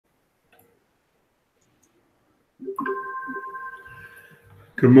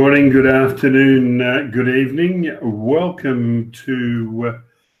Good morning, good afternoon, good evening. Welcome to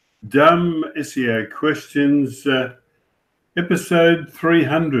Dumb SEO Questions, episode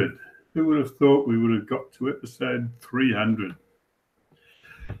 300. Who would have thought we would have got to episode 300?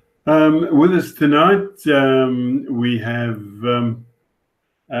 With us tonight, we have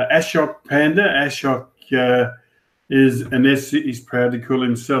Ashok Panda. Ashok he's proud to call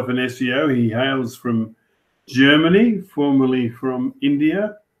himself an SEO. He hails from Germany, formerly from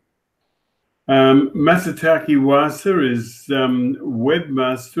India. Masataki Wasa is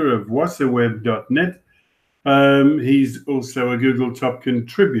webmaster of wasaweb.net. He's also a Google top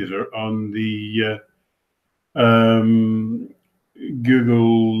contributor on the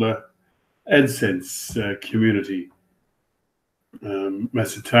Google AdSense community.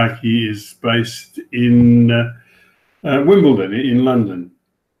 Masataki is based in Wimbledon, in London.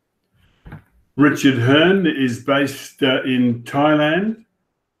 Richard Hearn is based in Thailand.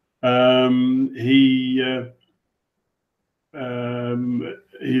 He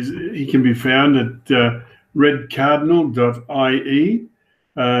can be found at redcardinal.ie.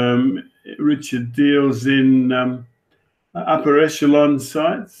 Richard deals in upper echelon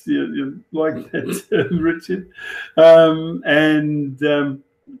sites. You like that, Richard?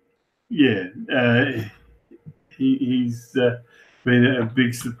 He's been a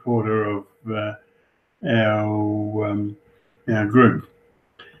big supporter of our group.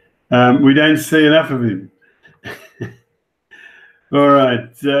 We don't see enough of him. All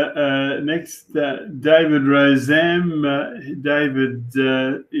right. Next, David Rozam. David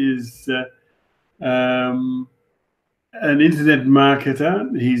is an internet marketer.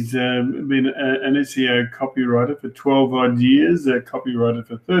 He's been an SEO copywriter for 12 odd years, a copywriter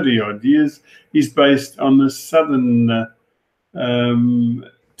for 30 odd years. He's based on the southern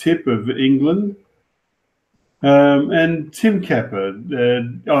tip of England. And Tim Capper,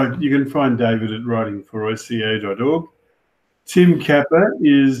 you can find David at writingforseo.org. Tim Capper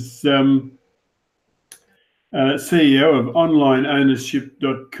is CEO of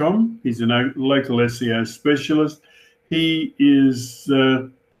onlineownership.com. He's a local SEO specialist. He is a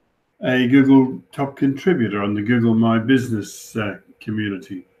Google top contributor on the Google My Business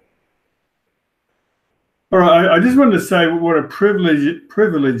community. All right, I just wanted to say what a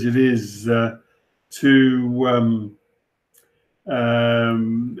privilege it is to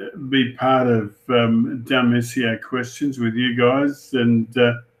be part of Dumb SEO Questions with you guys, and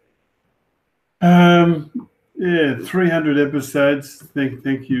 300 episodes.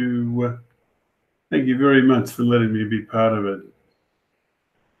 Thank you very much for letting me be part of it.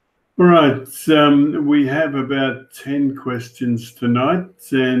 All right, we have about 10 questions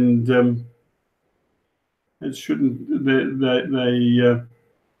tonight, and it shouldn't they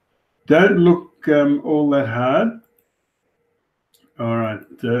don't look all that hard. All right,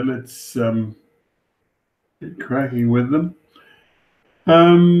 let's get cracking with them.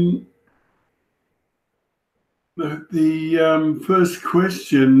 The first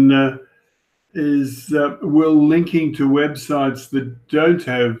question is, will linking to websites that don't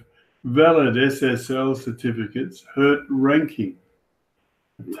have valid SSL certificates hurt ranking?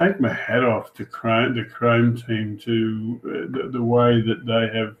 I take my hat off to the Chrome team, to the way that they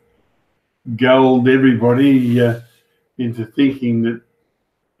have gulled everybody into thinking that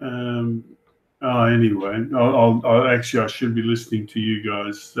anyway, I should be listening to you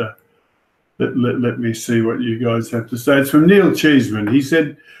guys. Let me see what you guys have to say. It's from Neil Cheeseman. He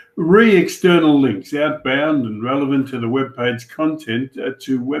said, external links, outbound and relevant to the web page content,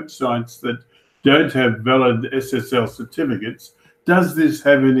 to websites that don't have valid SSL certificates. Does this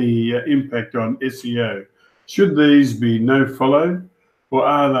have any impact on SEO? Should these be no follow, or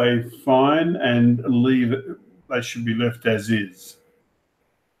are they fine and they should be left as is?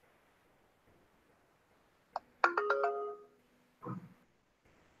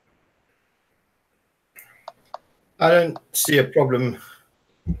 I don't see a problem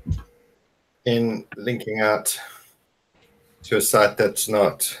in linking out to a site that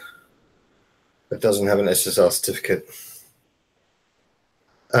doesn't have an SSL certificate.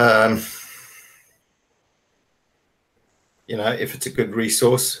 You know, if it's a good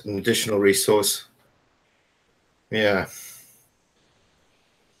resource, an additional resource, yeah.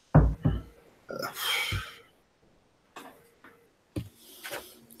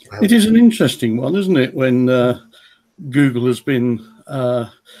 It is an interesting one, isn't it, when Google has been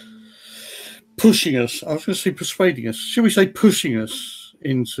pushing us, I was going to say persuading us, should we say pushing us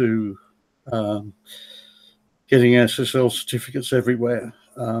into getting SSL certificates everywhere,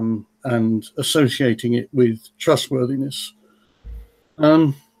 and associating it with trustworthiness.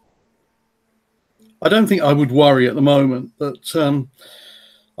 I don't think I would worry at the moment, but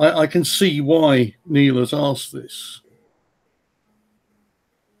I can see why Neil has asked this.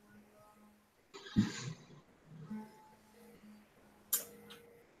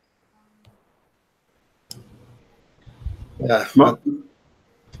 Yeah.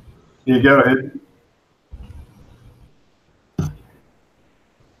 You go ahead.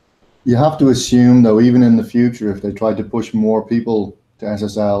 You have to assume, though, even in the future, if they try to push more people to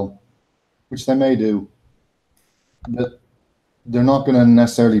SSL, which they may do, that they're not going to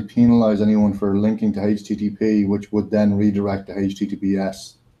necessarily penalize anyone for linking to HTTP, which would then redirect to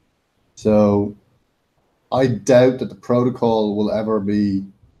HTTPS. So I doubt that the protocol will ever be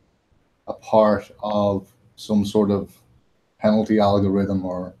a part of some sort of penalty algorithm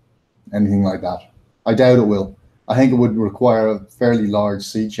or anything like that. I doubt it will. I think it would require a fairly large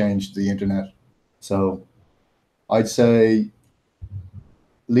sea change to the internet. So I'd say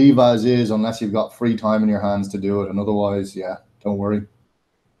leave as is unless you've got free time in your hands to do it. And otherwise, yeah, don't worry.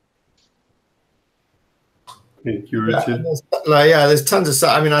 Thank you, Richard. Yeah, there's tons of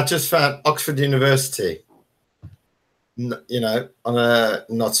stuff. I mean, I just found Oxford University, you know, on a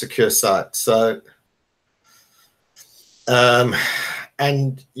not secure site. So,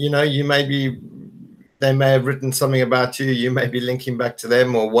 and, you know, they may have written something about you. You may be linking back to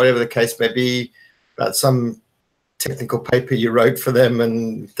them or whatever the case may be about some technical paper you wrote for them,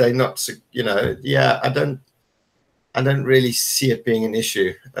 and they're not, you know, yeah, I don't really see it being an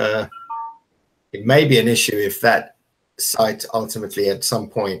issue. It may be an issue if that site ultimately at some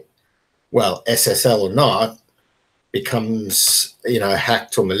point, well, SSL or not, becomes, you know,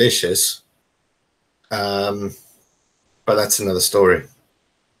 hacked or malicious. But that's another story.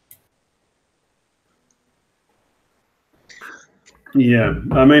 Yeah,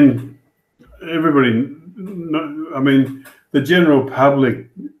 I mean, everybody, I mean, the general public,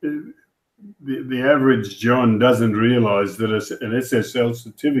 the average John doesn't realize that an SSL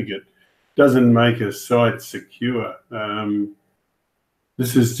certificate doesn't make a site secure.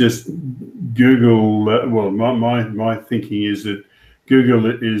 This is just Google. Well, my thinking is that Google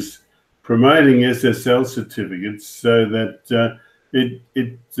is promoting SSL certificates so that it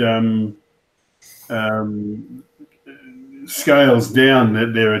scales down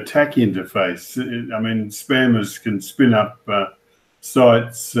their attack interface. I mean, spammers can spin up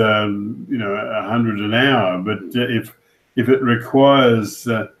sites, you know, 100 an hour, but if it requires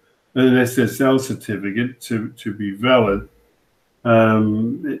an SSL certificate to be valid,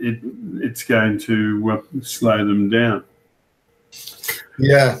 it's going to slow them down.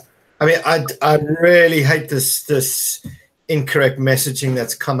 Yeah, I mean, I really hate this incorrect messaging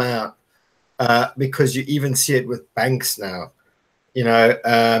that's come out, because you even see it with banks now. You know,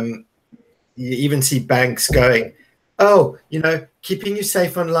 you even see banks going, oh, you know, keeping you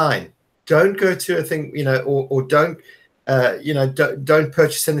safe online. Don't go to a thing, you know, or don't, you know, don't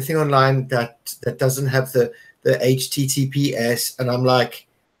purchase anything online that doesn't have the HTTPS. And I'm like,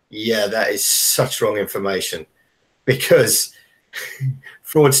 yeah, that is such wrong information, because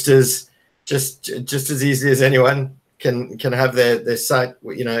fraudsters just as easily as anyone can have their site,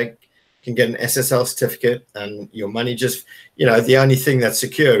 you know, can get an SSL certificate, and your money just, you know, the only thing that's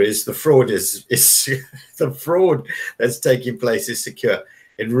secure is the fraud is the fraud that's taking place is secure.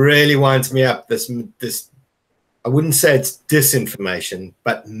 It really winds me up, this I wouldn't say it's disinformation,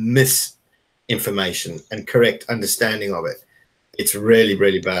 but misinformation and correct understanding of it. It's really,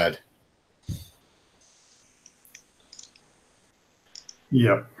 really bad.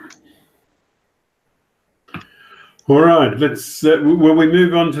 Yeah. All right, let's, will we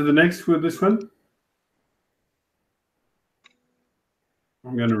move on to the next with this one?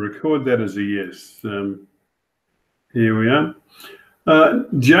 I'm going to record that as a yes. Here we are.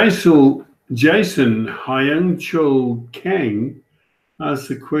 Jason Hyungchul Kang asked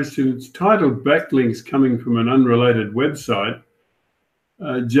the question. It's titled Backlinks Coming from an Unrelated Website.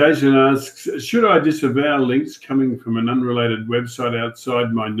 Jason asks, should I disavow links coming from an unrelated website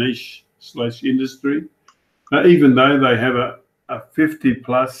outside my niche/industry, even though they have a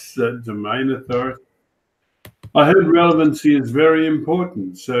 50+ domain authority? I heard relevancy is very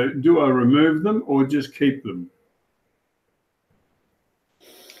important. So do I remove them or just keep them?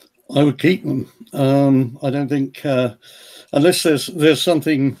 I would keep them. I don't think, unless there's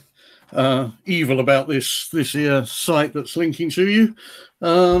something evil about this here site that's linking to you,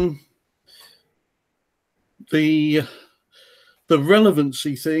 the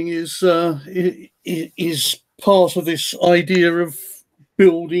relevancy thing is part of this idea of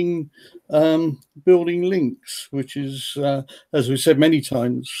building links, which is, as we said many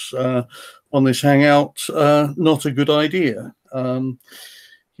times on this hangout, not a good idea.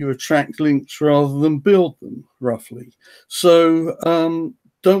 you attract links rather than build them, roughly. So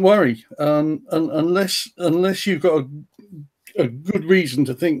don't worry, unless you've got a good reason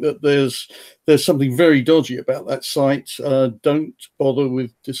to think that there's something very dodgy about that site, don't bother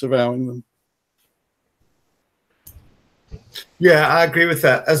with disavowing them. Yeah, I agree with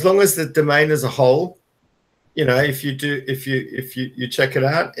that. As long as the domain as a whole, you know, if you check it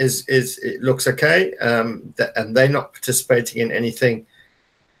out, it looks okay, and they're not participating in anything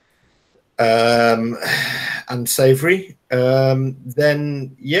unsavory,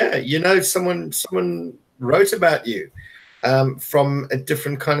 then yeah, you know, someone wrote about you from a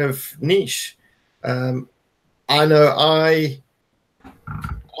different kind of niche. I know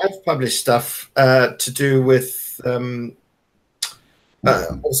I've published stuff to do with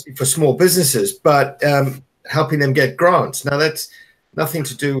obviously for small businesses, but helping them get grants. Now that's nothing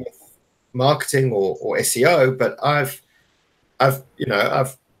to do with marketing or SEO, but I've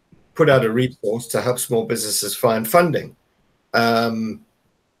put out a resource to help small businesses find funding.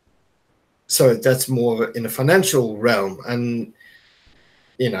 So that's more in a financial realm, and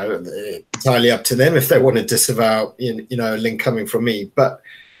you know, entirely up to them if they want to disavow, you know, a link coming from me. But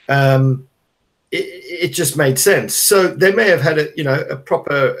it just made sense. So they may have had a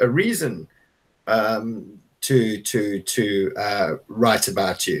proper reason to write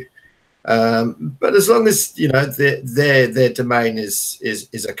about you. But as long as, you know, their domain is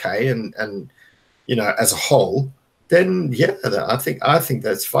okay, and you know, as a whole, then yeah, I think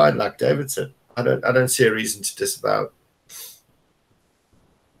that's fine. Like David said, I don't see a reason to disavow it.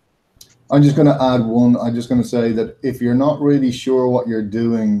 I'm just going to add one. I'm just going to say that if you're not really sure what you're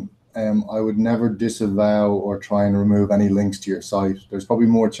doing, I would never disavow or try and remove any links to your site. There's probably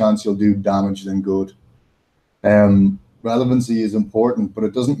more chance you'll do damage than good. Relevancy is important, but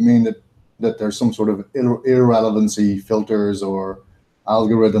it doesn't mean that there's some sort of irrelevancy filters or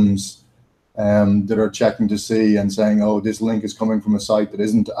algorithms that are checking to see and saying, oh, this link is coming from a site that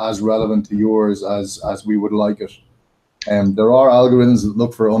isn't as relevant to yours as we would like it. There are algorithms that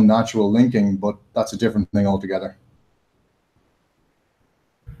look for unnatural linking, but that's a different thing altogether.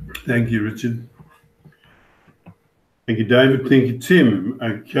 Thank you, Richard. Thank you, David. Thank you, Tim.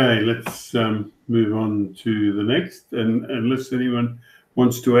 Okay, let's move on to the next. And unless anyone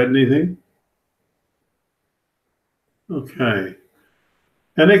wants to add anything. Okay.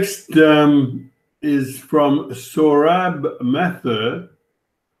 Our next is from Saurabh Mathur.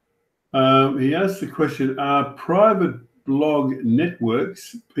 He asked the question, are private blog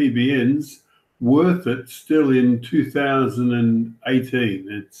networks, PBNs, worth it still in 2018?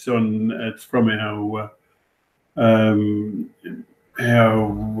 It's from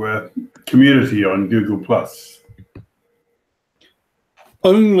our community on Google+.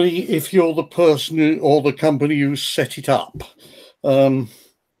 Only if you're the person or the company who set it up.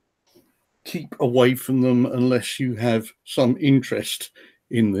 Keep away from them unless you have some interest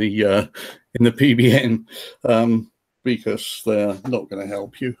in the PBN, because they're not going to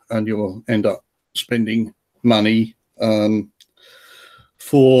help you, and you'll end up spending money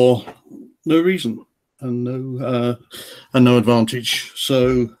for no reason and no advantage.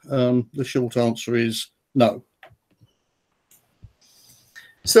 So the short answer is no.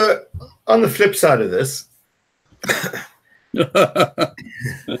 So on the flip side of this,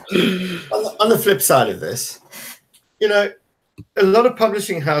 on the flip side of this, you know, a lot of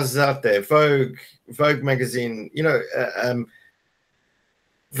publishing houses out there, Vogue magazine, you know,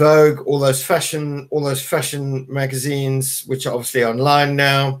 Vogue, all those fashion magazines, which are obviously online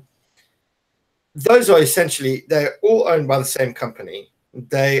now. Those are essentially, they're all owned by the same company.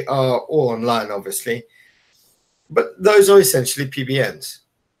 They are all online, obviously, but those are essentially PBNs,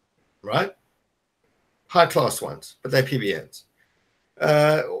 right? High class ones, but they're PBNs.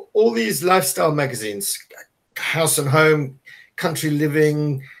 All these lifestyle magazines, House and Home, Country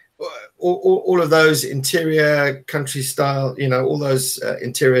Living, all of those interior country style, you know, all those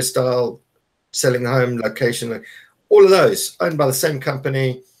interior style, selling home, location, all of those owned by the same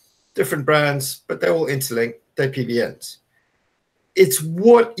company, different brands, but they're all interlinked. They're PBNs. It's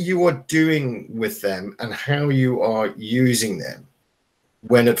what you are doing with them and how you are using them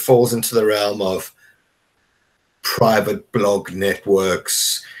when it falls into the realm of private blog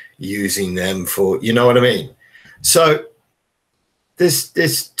networks, using them for, you know what I mean? So there's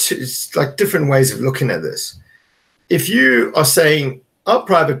like different ways of looking at this. If you are saying, are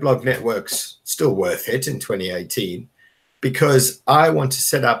private blog networks still worth it in 2018? Because I want to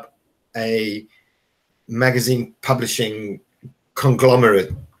set up a magazine publishing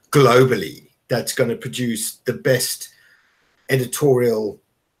conglomerate globally that's going to produce the best editorial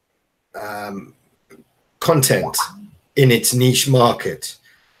content in its niche market.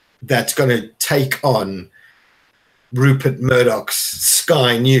 that's going to take on Rupert Murdoch's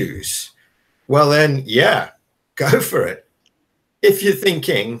Sky News, well then, yeah, go for it. If you're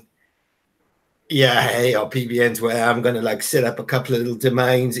thinking, yeah, hey, our PBN's where I'm going to like set up a couple of little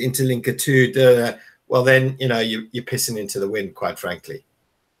domains, interlink it to, well then, you know, you're pissing into the wind, quite frankly.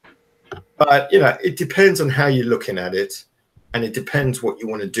 But, you know, it depends on how you're looking at it, and it depends what you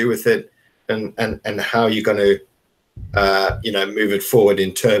want to do with it, and how you're going to, you know, move it forward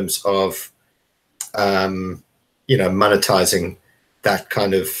in terms of, you know, monetizing that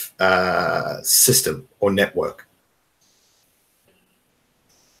kind of system or network.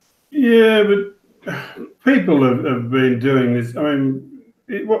 Yeah, but people have been doing this. I mean,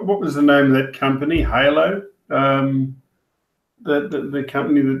 what was the name of that company? Halo, the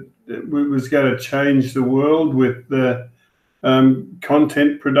company that was going to change the world with the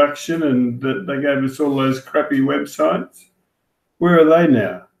content production, and that they gave us all those crappy websites. Where are they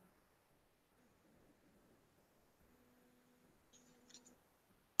now?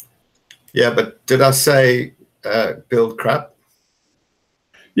 Yeah, but did I say build crap?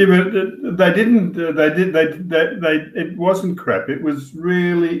 Yeah, but they didn't. It wasn't crap. It was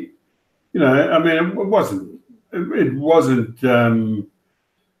really, you know. I mean, it wasn't. It wasn't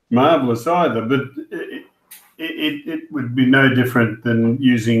marvelous either. But it would be no different than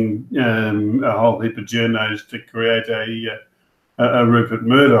using a whole heap of journos to create a Rupert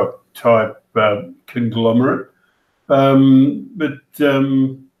Murdoch type conglomerate. But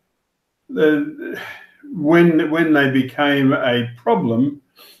when they became a problem,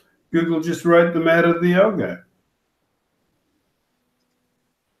 Google just wrote them out of the algo.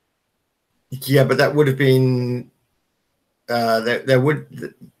 Yeah, but that would have been there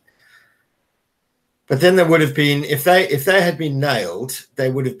would, but then there would have been, if they had been nailed,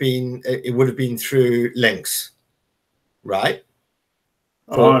 they would have been, it would have been through links, right?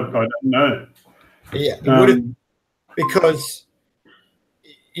 I don't know. Yeah, it would have, because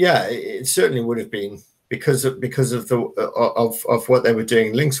yeah, it certainly would have been because of the of what they were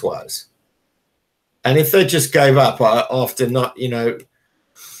doing links wise. And if they just gave up after not, you know,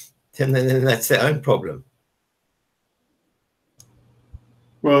 then that's their own problem.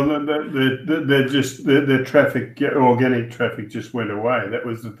 Well, their traffic, organic traffic, just went away. That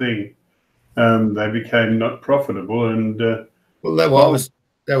was the thing. They became not profitable, and well, they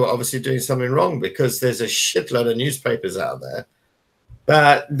were obviously doing something wrong, because there's a shitload of newspapers out there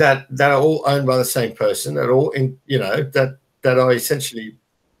that are all owned by the same person, that are all in, you know, that are essentially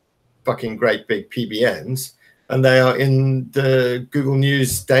fucking great big PBNs, and they are in the Google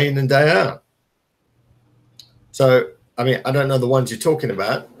News day in and day out. So, I mean, I don't know the ones you're talking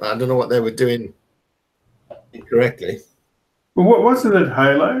about. I don't know what they were doing incorrectly. Well, what wasn't it?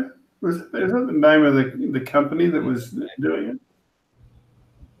 Halo? Is that the name of the company that was doing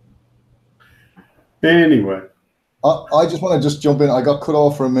it? Anyway, I just want to just jump in. I got cut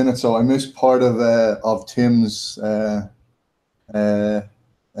off for a minute, so I missed part of Tim's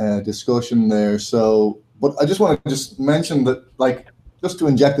discussion there. So, but I just want to just mention that, like, just to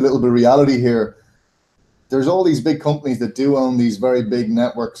inject a little bit of reality here, there's all these big companies that do own these very big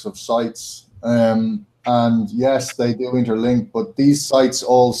networks of sites. And yes, they do interlink, but these sites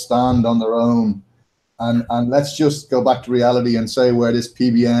all stand on their own. And let's just go back to reality and say where this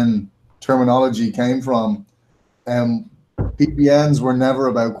PBN terminology came from. PBNs were never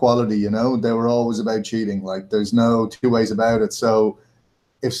about quality, you know, they were always about cheating. Like, there's no two ways about it. So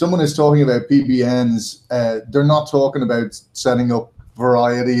if someone is talking about PBNs, they're not talking about setting up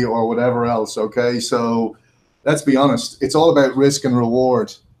Variety or whatever else, okay? So let's be honest, it's all about risk and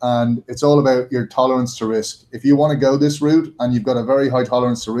reward, and it's all about your tolerance to risk. If you want to go this route and you've got a very high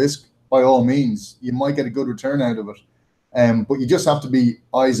tolerance to risk, by all means, you might get a good return out of it. But you just have to be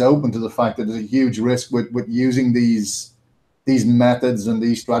eyes open to the fact that there's a huge risk with using these methods and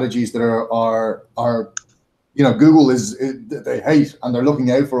these strategies that are you know, Google they hate and they're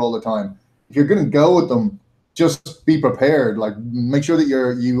looking out for all the time. If you're going to go with them, just be prepared. Like, make sure that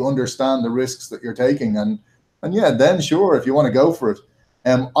you understand the risks that you're taking, and yeah, then sure, if you want to go for it.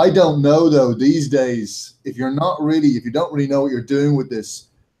 I don't know though, these days, if you don't really know what you're doing with this,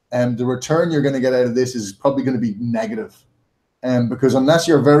 the return you're going to get out of this is probably going to be negative. Because unless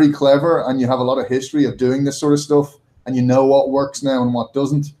you're very clever and you have a lot of history of doing this sort of stuff, and you know what works now and what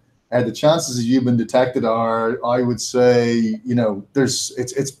doesn't, the chances of you've been detected are, I would say, you know,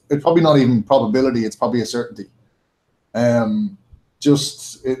 it's probably not even probability, it's probably a certainty.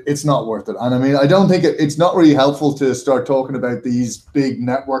 It's not worth it. And I mean, I don't think it's not really helpful to start talking about these big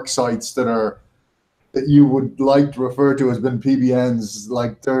network sites that you would like to refer to as being PBNs.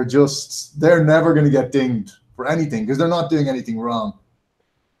 Like, they're never going to get dinged for anything, because they're not doing anything wrong.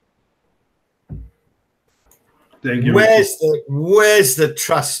 Thank you. Where's the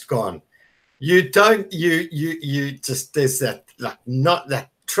trust gone? You don't you just, there's that, like, not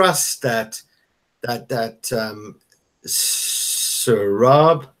that trust that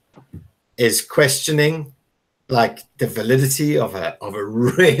Saurabh is questioning, like the validity of a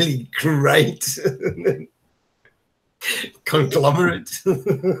really great conglomerate.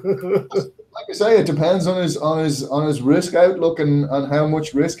 Like I say, it depends on his risk outlook and how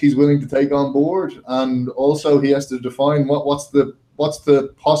much risk he's willing to take on board, and also he has to define what's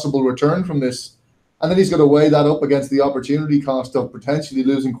the possible return from this, and then he's got to weigh that up against the opportunity cost of potentially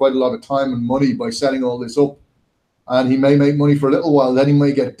losing quite a lot of time and money by setting all this up. And he may make money for a little while, then he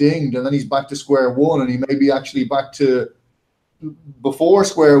may get dinged, and then he's back to square one, and he may be actually back to before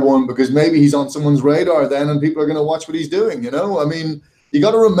square one, because maybe he's on someone's radar then, and people are going to watch what he's doing. You know, I mean, you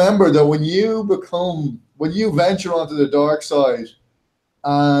got to remember that when you venture onto the dark side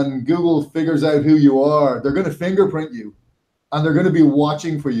and Google figures out who you are, they're going to fingerprint you, and they're going to be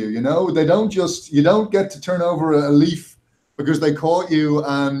watching for you. You know, you don't get to turn over a leaf because they caught you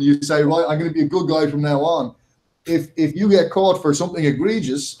and you say, right, I'm going to be a good guy from now on. If you get caught for something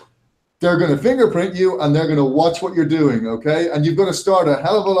egregious, they're going to fingerprint you and they're going to watch what you're doing, okay? And you've got to start a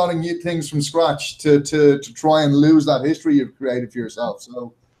hell of a lot of new things from scratch to try and lose that history you've created for yourself.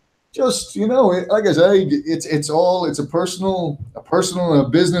 So just, you know, like I say, it's a personal and a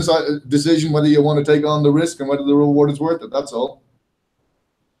business decision whether you want to take on the risk and whether the reward is worth it. That's all.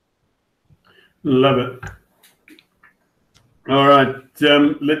 Love it. All right,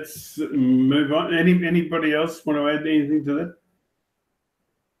 let's move on. Anybody else want to add anything to that?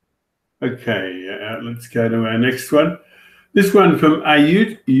 Okay, let's go to our next one. This one from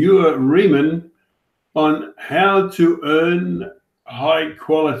Ayut Riemann on how to earn high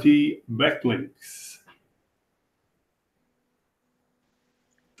quality backlinks.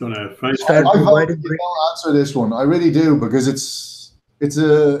 Don't know. I'll answer this one. I really do, because it's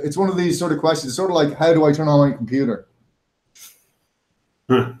one of these sort of questions. It's sort of like, how do I turn on my computer?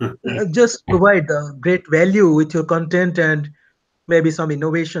 Just provide great value with your content and maybe some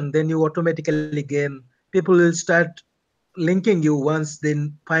innovation, then you automatically gain. People will start linking you once they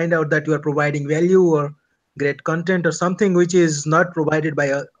find out that you are providing value or great content or something which is not provided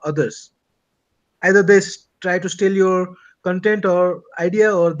by others. Either they try to steal your content or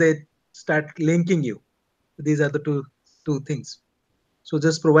idea, or they start linking you. These are the two things. So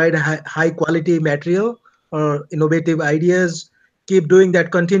just provide high quality material or innovative ideas. Keep doing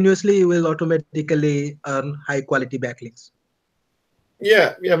that continuously, you will automatically earn high quality backlinks.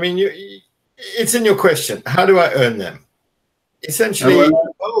 Yeah, I mean, it's in your question. How do I earn them? Essentially,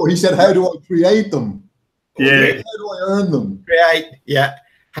 he said, how do I create them? Yeah. How do I earn them? Create, yeah.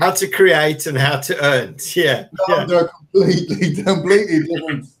 How to create and how to earn. Yeah. No, yeah. They're completely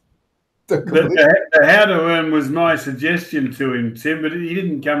different. The how to earn was my suggestion to him, Tim, but he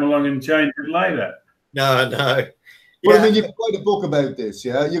didn't come along and change it later. No. Well, I mean, you could write a book about this,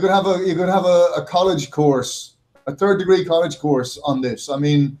 yeah. You could have a college course, a third-degree college course on this. I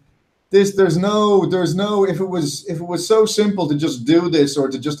mean, there's no. If it was so simple to just do this or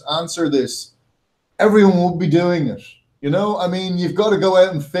to just answer this, everyone would be doing it. You know, I mean, you've got to go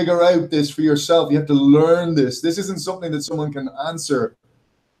out and figure out this for yourself. You have to learn this. This isn't something that someone can answer,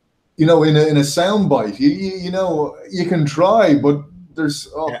 you know, in a soundbite. You know, you can try, but there's.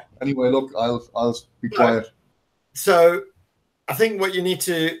 Anyway, look, I'll be quiet. So I think what you need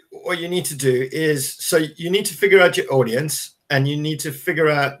to do is, so you need to figure out your audience and you need to figure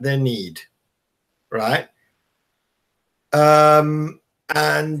out their need, right? And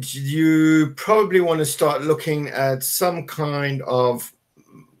you probably want to start looking at some kind of,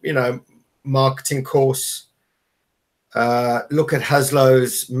 you know, marketing course. Look at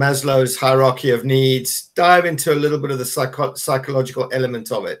Maslow's hierarchy of needs. Dive into a little bit of the psychological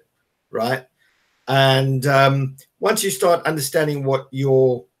element of it, right? And once you start understanding what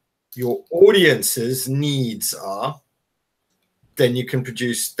your audience's needs are, then you can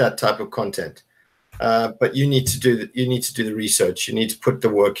produce that type of content. But you need to do the research. You need to put the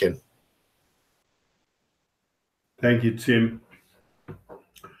work in. Thank you, Tim.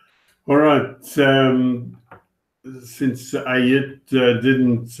 All right. Since Ayat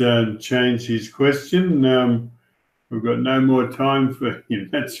didn't change his question, we've got no more time for him.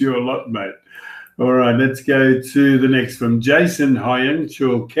 That's your lot, mate. All right, let's go to the next one. Jason Hyen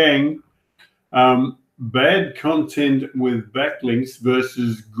Chul Kang. Bad content with backlinks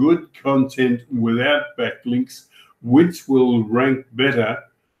versus good content without backlinks. Which will rank better?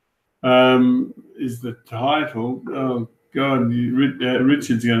 Is the title. God,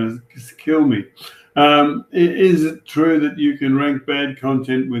 Richard's going to kill me. Is it true that you can rank bad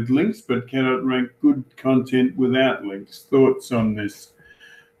content with links but cannot rank good content without links? Thoughts on this?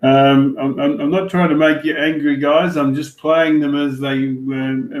 I'm not trying to make you angry, guys. I'm just playing them as they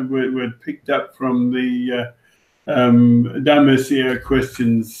were picked up from the dumb SEO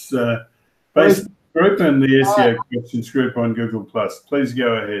Questions Facebook group and the SEO Questions group on Google+. Please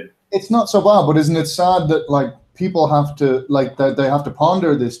go ahead. It's not so bad, but isn't it sad that like people have to that they have to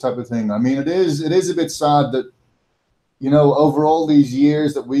ponder this type of thing? I mean, it is a bit sad that, you know, over all these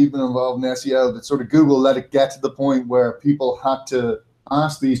years that we've been involved in SEO, that sort of Google let it get to the point where people had to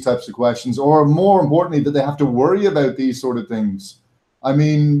ask these types of questions, or more importantly, that they have to worry about these sort of things. I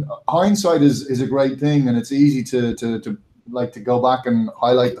mean, hindsight is a great thing, and it's easy to go back and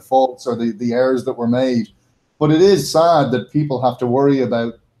highlight the faults or the errors that were made. But it is sad that people have to worry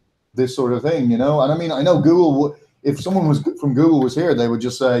about this sort of thing, you know. And I mean, I know Google, if someone was from Google was here, they would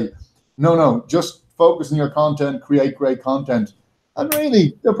just say, no, just focus on your content, create great content. And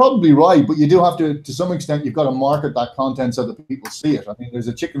really, they're probably right, but you do have to some extent, you've got to market that content so that people see it. I mean, there's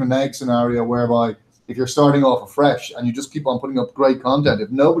a chicken and egg scenario whereby if you're starting off afresh and you just keep on putting up great content, if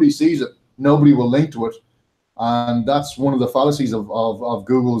nobody sees it, nobody will link to it. And that's one of the fallacies of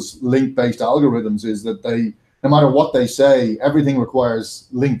Google's link-based algorithms, is that they, no matter what they say, everything requires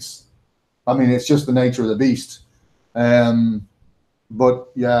links. I mean, it's just the nature of the beast. But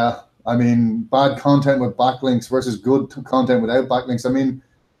yeah, I mean, bad content with backlinks versus good content without backlinks. I mean,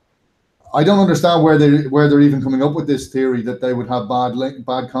 I don't understand where they're even coming up with this theory that they would have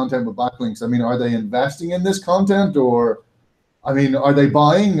bad content with backlinks. I mean, are they investing in this content, or, I mean, are they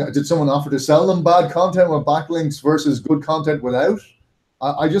buying? Did someone offer to sell them bad content with backlinks versus good content without?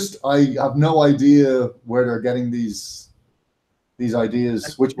 I have no idea where they're getting these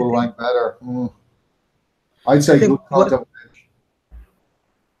ideas, which will rank better. I'd say good content.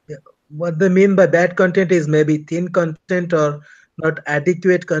 What they mean by bad content is maybe thin content or not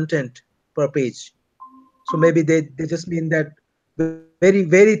adequate content per page. So maybe they just mean that very,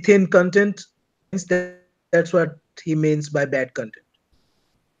 very thin content. That's what he means by bad content.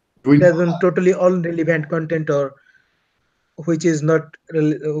 It doesn't totally irrelevant content, or which is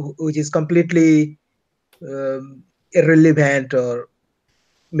completely irrelevant, or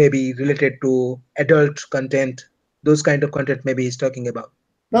maybe related to adult content. Those kind of content maybe he's talking about.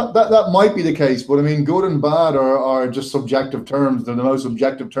 That might be the case, but I mean, good and bad are just subjective terms. They're the most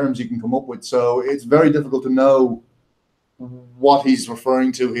subjective terms you can come up with. So it's very difficult to know what he's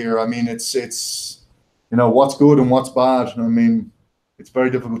referring to here. I mean, it's you know, what's good and what's bad. I mean, it's very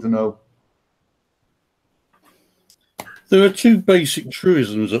difficult to know. There are two basic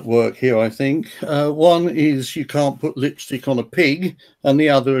truisms at work here, I think. One is you can't put lipstick on a pig, and the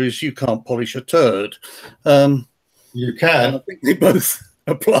other is you can't polish a turd. You can. I think they both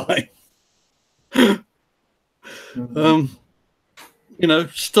apply. You know,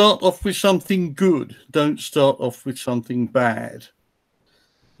 start off with something good. Don't start off with something bad.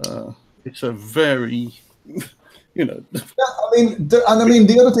 It's a very, you know. Yeah, I mean, the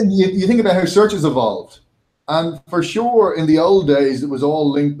other thing, you think about how search has evolved. And for sure, in the old days, it was all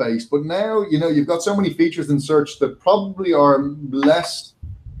link-based. But now, you know, you've got so many features in search that probably are less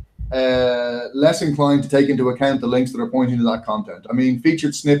inclined to take into account the links that are pointing to that content. I mean,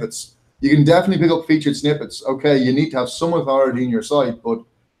 featured snippets. You can definitely pick up featured snippets. Okay, you need to have some authority in your site, but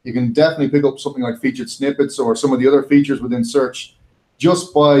you can definitely pick up something like featured snippets or some of the other features within search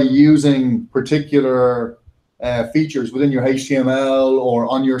just by using particular features within your HTML or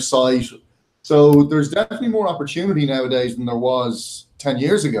on your site. So there's definitely more opportunity nowadays than there was 10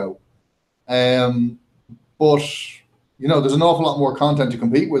 years ago. But, you know, there's an awful lot more content to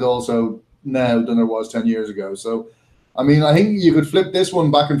compete with also now than there was 10 years ago. So, I mean, I think you could flip this one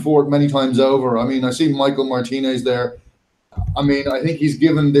back and forth many times over. I mean, I see Michael Martinez there. I mean, I think he's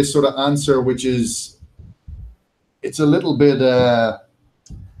given this sort of answer, which is, it's a little bit,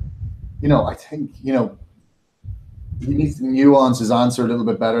 you know, I think, you know, he needs to nuance his answer a little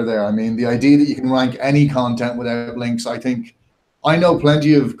bit better there. I mean, the idea that you can rank any content without links, I think, I know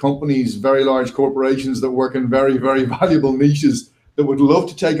plenty of companies, very large corporations that work in very, very valuable niches that would love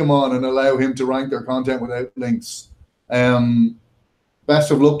to take him on and allow him to rank their content without links.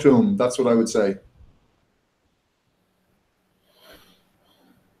 Best of luck to him. That's what I would say.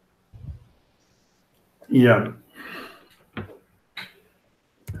 Yeah.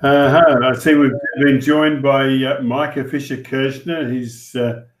 I see we've been joined by Micah Fisher-Kirchner. He's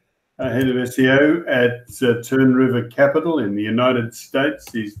head of SEO at Turn River Capital in the United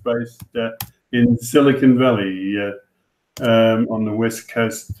States. He's based in Silicon Valley on the west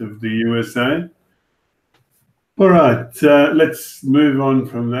coast of the USA. All right, let's move on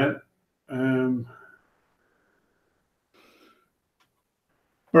from that.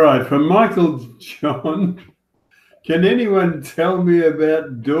 All right, from Michael John, can anyone tell me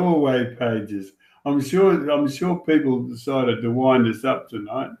about doorway pages? I'm sure people decided to wind us up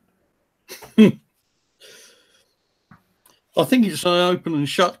tonight. I think it's an open and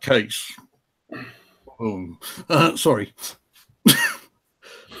shut case. Oh, sorry.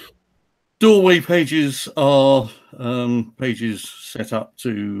 Doorway pages are pages set up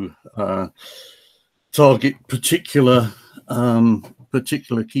to target particular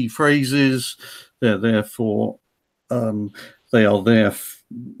key phrases. They're there for they are there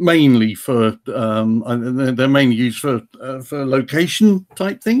mainly for they're mainly used for location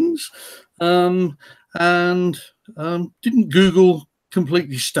type things. And didn't Google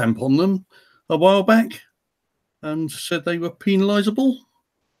completely stamp on them a while back and said they were penalizable?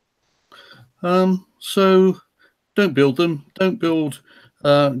 So don't build them. Don't build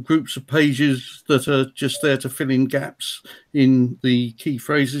groups of pages that are just there to fill in gaps in the key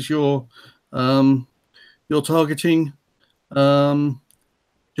phrases you're targeting.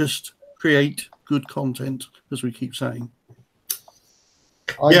 Just create good content, as we keep saying.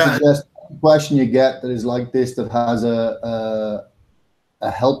 I suggest the question you get that is like this, that has a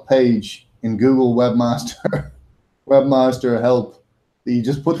help page in Google Webmaster, Webmaster help, that you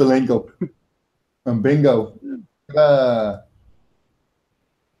just put the link up and bingo.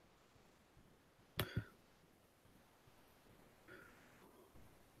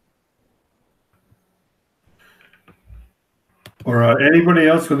 All right, anybody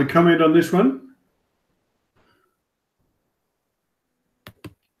else with a comment on this one?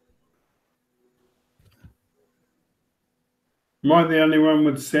 Am I the only one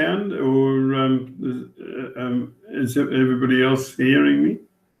with sound, or is everybody else hearing me?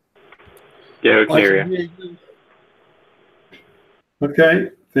 Yeah, we can hear you. Okay,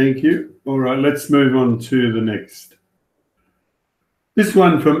 thank you. All right, let's move on to the next. This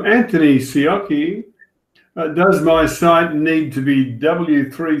one from Anthony Siocchi. Does my site need to be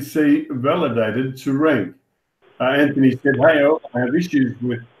W3C validated to rank? Anthony said, hey, I have issues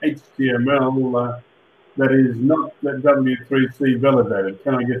with HTML that is not that W3C validated.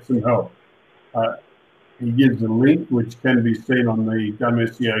 Can I get some help? He gives a link which can be seen on the Dumb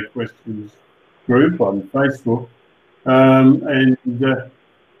SEO Questions group on Facebook. And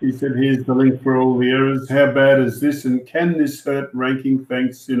he said, here's the link for all the errors. How bad is this? And can this hurt ranking?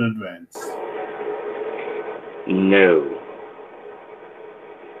 Thanks in advance. No.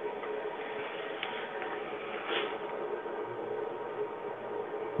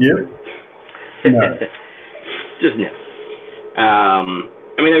 Yep. No. Just no. I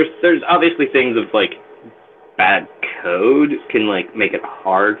mean, there's obviously things of like bad code can like make it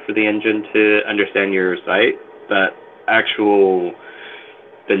hard for the engine to understand your site, but the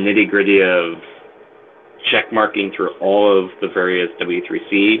nitty-gritty of check marking through all of the various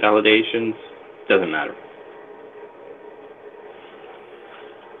W3C validations doesn't matter.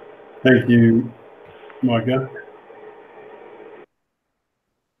 Thank you, Micah.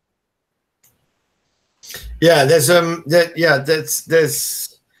 Yeah, there's a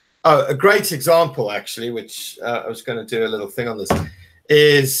great example actually, which I was going to do a little thing on this,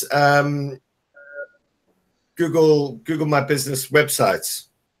 is Google My Business websites.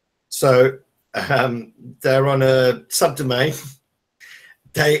 So they're on a subdomain.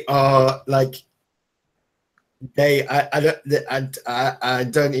 They are like I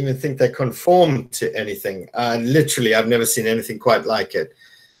don't even think they conform to anything. Literally, I've never seen anything quite like it.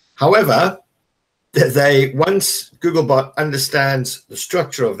 However, once Googlebot understands the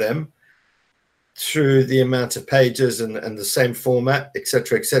structure of them through the amount of pages and the same format,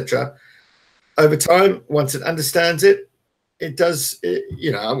 etc., over time, once it understands it, it does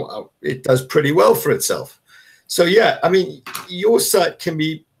pretty well for itself. So yeah, I mean, your site can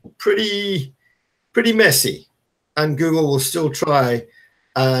be pretty messy, and Google will still try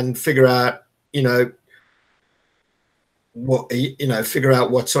and figure out, figure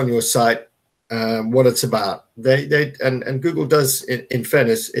out what's on your site, what it's about. And Google does, in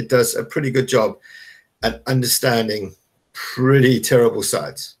fairness, it does a pretty good job at understanding pretty terrible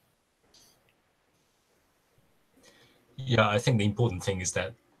sites. Yeah, I think the important thing is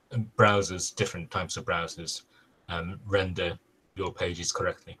that browsers, different types of browsers, render your pages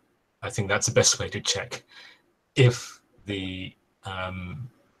correctly. I think that's the best way to check if the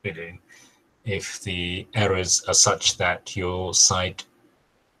errors are such that your site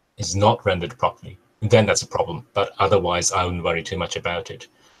is not rendered properly. Then that's a problem. But otherwise, I wouldn't worry too much about it.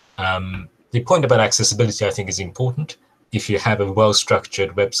 The point about accessibility, I think, is important. If you have a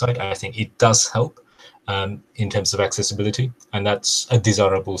well-structured website, I think it does help. in terms of accessibility, and that's a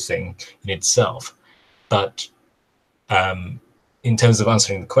desirable thing in itself. But in terms of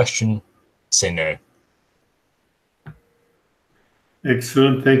answering the question, say no.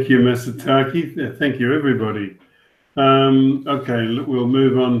 Excellent. Thank you, Masataki. Thank you, everybody. Okay, we'll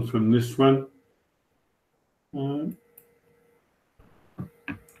move on from this one.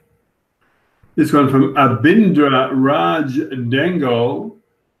 This one from Abindra Raj Dangal.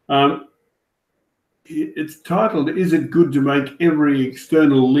 It's titled, "Is it good to make every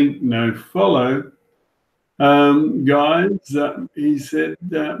external link no follow?" Guys, he said,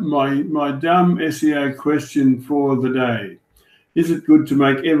 my dumb SEO question for the day. Is it good to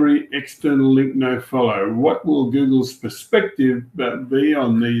make every external link no follow? What will Google's perspective be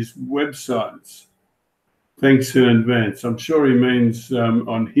on these websites? Thanks in advance. I'm sure he means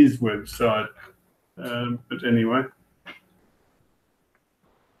on his website, but anyway.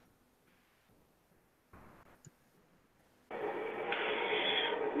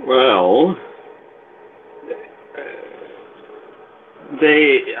 Well,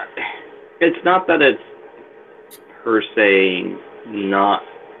 it's not that it's per se not,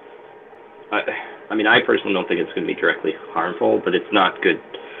 I mean, I personally don't think it's going to be directly harmful, but it's not good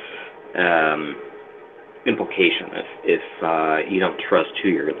implication if you don't trust who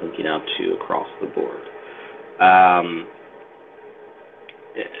you're linking out to across the board.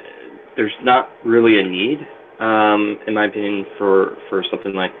 There's not really a need, in my opinion, for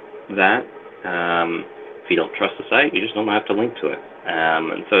something like that. If you don't trust the site, you just don't have to link to it.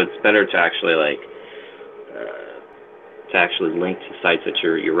 And so it's better to actually link to sites that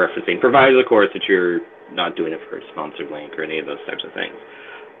you're referencing, provided, of course, that you're not doing it for a sponsored link or any of those types of things.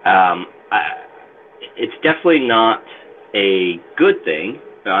 It's definitely not a good thing.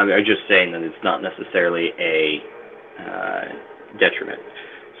 I'm just saying that it's not necessarily a detriment.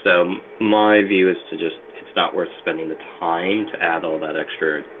 So my view is to just, it's not worth spending the time to add all that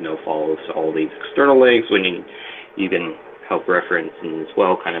extra no follows to all these external links when you can help reference and as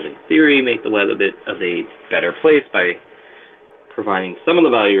well, kind of in theory, make the web a bit of a better place by providing some of the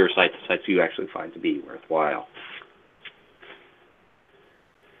value of your site to sites you actually find to be worthwhile.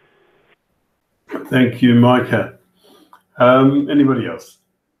 Thank you, Micah. Anybody else?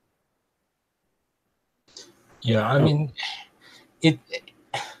 Yeah, I mean,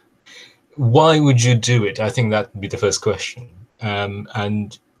 why would you do it? I think that would be the first question.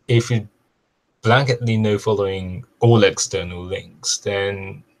 And if you blanketly no following all external links,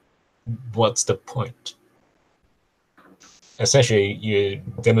 then what's the point? Essentially, you're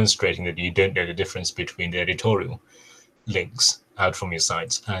demonstrating that you don't know the difference between the editorial links out from your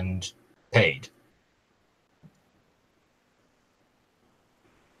sites and paid.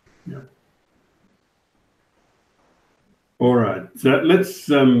 Yeah. All right, so let's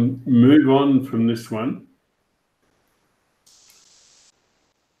move on from this one.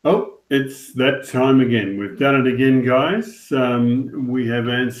 Oh, it's that time again. We've done it again, guys. We have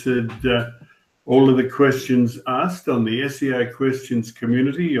answered all of the questions asked on the SEO Questions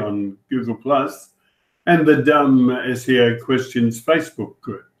community on Google+, and the Dumb SEO Questions Facebook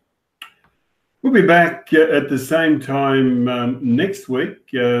group. We'll be back at the same time next week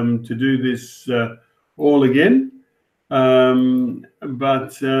to do this all again. And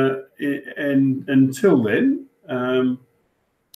until then,